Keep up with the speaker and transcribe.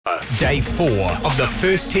Day 4 of the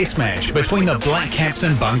first test match between the Black Caps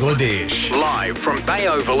and Bangladesh. Live from Bay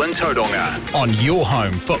Oval in Tauranga. On your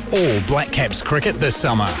home for all Black Caps cricket this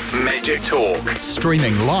summer. Magic Talk.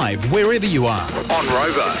 Streaming live wherever you are. On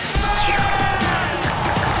Rover.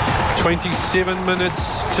 27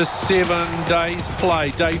 minutes to 7 days play.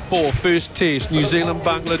 Day 4, first test, New Zealand,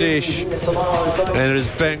 Bangladesh. And it is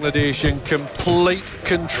Bangladesh in complete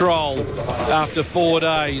control after 4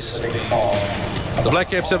 days. The Black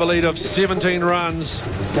Caps have a lead of 17 runs,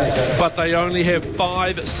 but they only have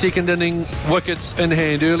 5 second inning wickets in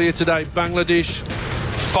hand. Earlier today, Bangladesh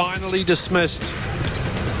finally dismissed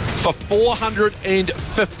for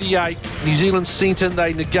 458. New Zealand sent in,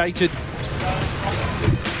 they negated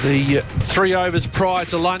the 3 overs prior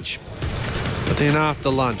to lunch, but then after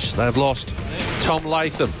lunch they've lost Tom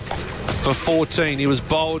Latham for 14. He was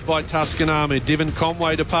bowled by Tuscan Ahmed. Devon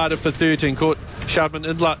Conway departed for 13, caught Shadman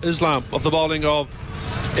Islam off the bowling of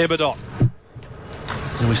Ebadot.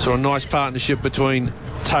 And we saw a nice partnership between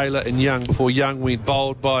Taylor and Young before Young went,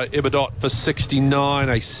 bowled by Ebadot for 69,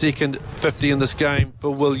 a second 50 in this game for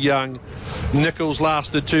Will Young. Nichols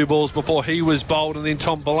lasted 2 balls before he was bowled, and then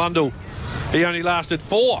Tom Blundell, he only lasted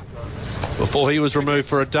 4 before he was removed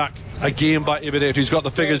for a duck again by Ebadot, who's got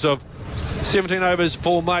the figures of 17 overs,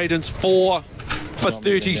 4 maidens, 4 for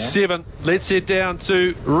 37. Let's head down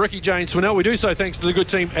to Ricky Jane Swinell. We do so thanks to the good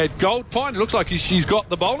team at Gold Pine. It looks like she's got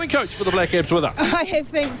the bowling coach for the Black Caps with her. I have,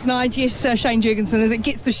 thanks, Nigel. Yes, Shane Jurgensen, as it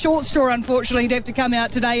gets the short straw, unfortunately, to have to come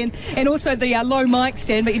out today, and also the low mic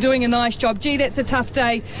stand, but you're doing a nice job. Gee, that's a tough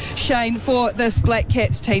day, Shane, for this Black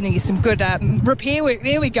Caps team. There's some good repair work,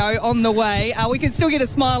 there we go, on the way. We can still get a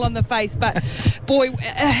smile on the face, but boy,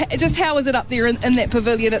 just how is it up there in that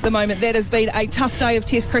pavilion at the moment? That has been a tough day of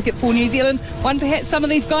Test cricket for New Zealand, one perhaps some of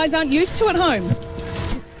these guys aren't used to at home.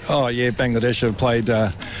 Oh yeah, Bangladesh have played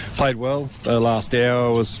well. The last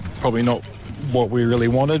hour was probably not what we really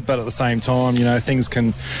wanted, but at the same time, you know,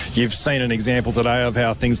 you've seen an example today of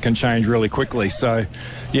how things can change really quickly. So,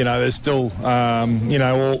 you know, there's still,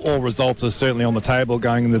 all results are certainly on the table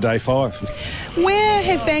going into day 5. Where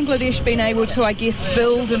have Bangladesh been able to, I guess,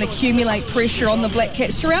 build and accumulate pressure on the Black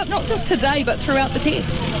Caps throughout, not just today, but throughout the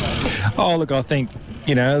test? Oh, look, I think,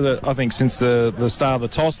 you know, I think since the start of the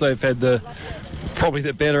toss, they've had probably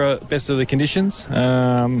the best of the conditions.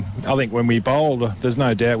 I think when we bowled, there's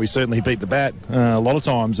no doubt we certainly beat the bat a lot of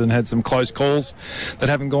times and had some close calls that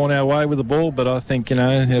haven't gone our way with the ball. But I think, you know,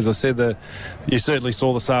 as I said, you certainly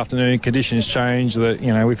saw this afternoon conditions change. That,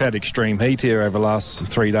 you know, we've had extreme heat here over the last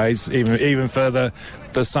 3 days, even further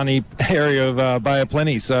the sunny area of Bay of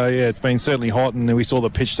Plenty. So yeah, it's been certainly hot, and we saw the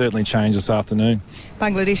pitch certainly change this afternoon.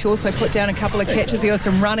 Bangladesh also put down a couple of catches. There were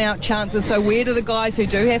some run-out chances. So where do the guys who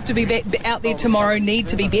do have to be out there tomorrow need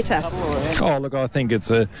to be better? Oh, look, I think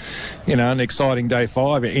it's an exciting day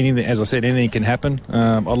 5. Anything, as I said, anything can happen.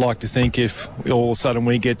 I'd like to think if all of a sudden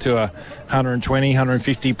we get to a 120,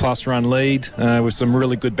 150 plus run lead with some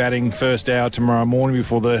really good batting first hour tomorrow morning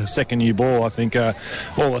before the second new ball, I think all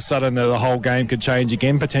of a sudden the whole game could change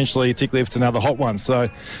again, potentially, particularly if it's another hot one. So,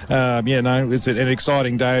 it's an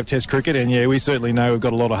exciting day of Test cricket, and we certainly know we've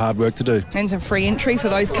got a lot of hard work to do. And some free entry for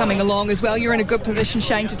those coming along as well. You're in a good position,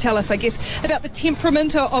 Shane, to tell us, I guess, about the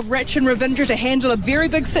temperament of Rachin Ravindra to handle a very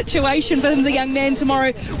big situation for the young man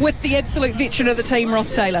tomorrow with the absolute veteran of the team,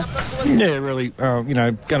 Ross Taylor. Yeah, really,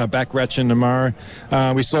 going to back Rachin tomorrow.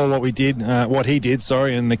 We saw what he did in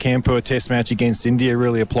the Kanpur Test match against India.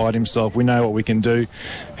 Really applied himself. We know what we can do.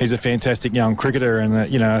 He's a fantastic young cricketer, and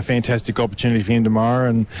a fantastic opportunity for him tomorrow.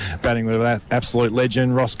 And batting with that absolute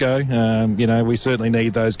legend, Roscoe. We certainly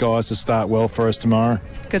need those guys to start well for us tomorrow.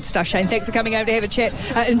 Good stuff, Shane. Thanks for coming over to have a chat.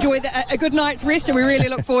 Enjoy a good night's rest, and we really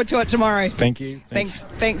look forward to it tomorrow. Thank you.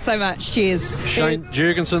 Thanks so much. Cheers. Shane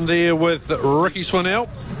Jurgensen there with Ricky Swinell.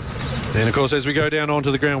 And of course, as we go down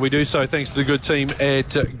onto the ground, we do so thanks to the good team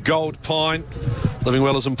at Gold Pine. Living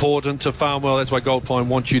well is important to farm well. That's why Gold Pine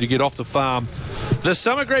wants you to get off the farm this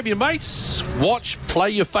summer. Grab your mates, watch, play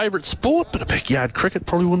your favourite sport, but a backyard cricket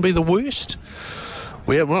probably wouldn't be the worst.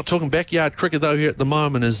 We're not talking backyard cricket though here at the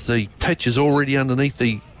moment, as the pitch is already underneath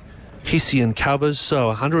the Hessian covers. So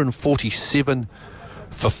 147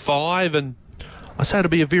 for 5, and I say it'll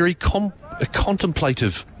be a very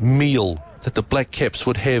contemplative meal that the Black Caps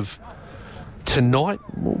would have tonight.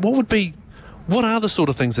 What are the sort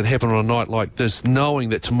of things that happen on a night like this, knowing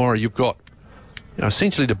that tomorrow you've got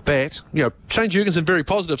essentially to bat? Shane Jurgensen very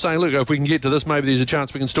positive, saying, look, if we can get to this, maybe there's a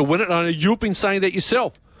chance we can still win it. I know you've been saying that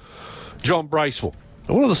yourself, John Bracewell.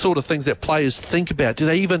 What are the sort of things that players think about? Do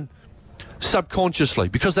they even subconsciously,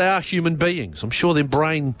 because they are human beings, I'm sure their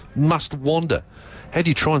brain must wander. How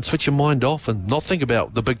do you try and switch your mind off and not think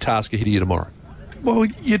about the big task ahead of you tomorrow? Well,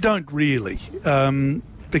 you don't really,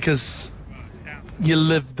 because you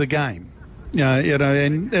live the game.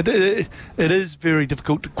 And it is very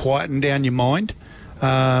difficult to quieten down your mind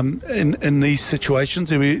in these situations.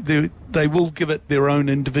 They will give it their own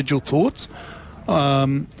individual thoughts.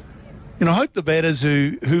 I hope the batters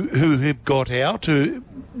who have got out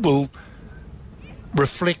will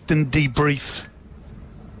reflect and debrief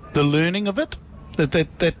the learning of it.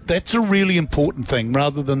 That's a really important thing,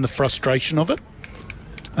 rather than the frustration of it.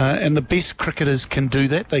 And the best cricketers can do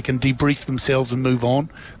that. They can debrief themselves and move on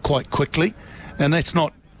quite quickly. And that's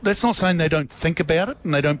not saying they don't think about it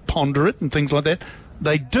and they don't ponder it and things like that.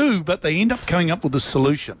 They do, but they end up coming up with a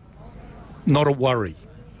solution, not a worry.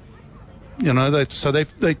 So they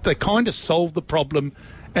kind of solve the problem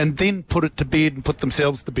and then put it to bed and put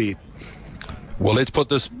themselves to bed. Well, let's put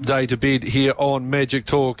this day to bed here on Magic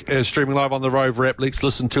Talk, streaming live on the Rover app. Let's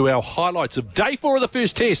listen to our highlights of day 4 of the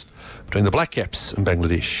first test between the Black Caps and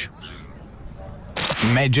Bangladesh.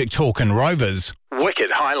 Magic Talk and Rovers. Wicked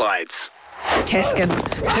highlights. Taskin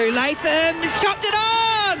to Latham, he's chopped it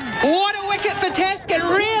on! What a wicket for Taskin,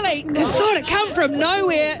 really! I thought it come from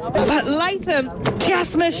nowhere, but Latham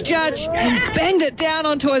just misjudged and banged it down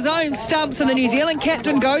onto his own stumps, and the New Zealand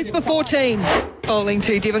captain goes for 14. Bowling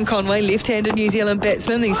to Devon Conway, left-handed New Zealand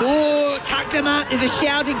batsman. He's tucked him up. There's a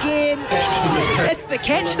shout again. It's the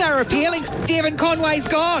catch they're appealing. Devon Conway's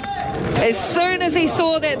gone. As soon as he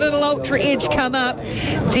saw that little ultra edge come up,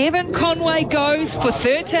 Devon Conway goes for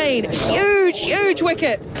 13. Huge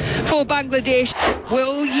wicket for Bangladesh.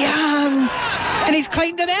 Will Young. And he's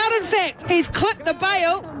cleaned it out, in fact. He's clipped the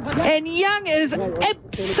bail, and Young is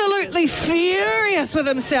absolutely furious with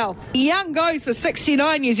himself. Young goes for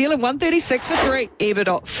 69, New Zealand 136 for 3.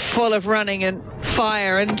 Eberdot full of running and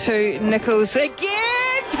fire into Nichols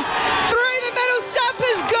again. Through the middle, stump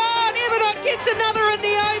is gone. Eberdot gets another in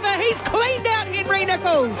the over. He's cleaned out Henry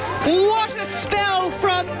Nichols. What a spell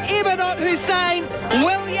from Eberdot Hussain,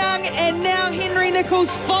 Will Young, and now Henry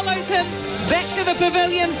Nichols follows him back to the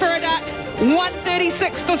pavilion for a duck.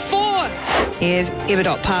 136 for 4. Here's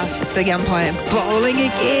Eberdot past the umpire, bowling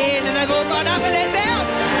again, and they've all gone up, and that's out.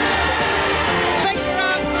 Finger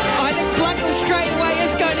up. I think Blundell straight away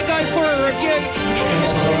is going to go for a review.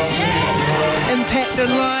 Impact in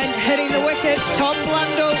line, hitting the wickets. Tom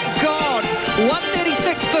Blundell gone.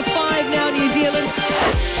 136 for 5 now, New Zealand.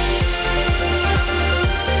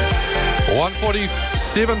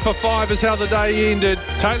 147 for 5 is how the day ended.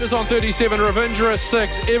 Taylor's on 37, Ravindra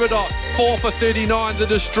 6, Eberdot 4 for 39, the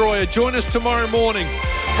destroyer. Join us tomorrow morning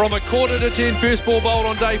from 9:45 first ball bowled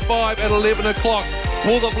on day 5 at 11 o'clock.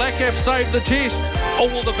 Will the Black Caps save the test, or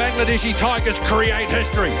will the Bangladeshi Tigers create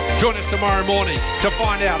history? Join us tomorrow morning to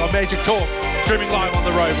find out on Magic Talk, streaming live on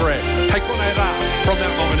the Rover app. Hey, from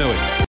Mount Maunganui.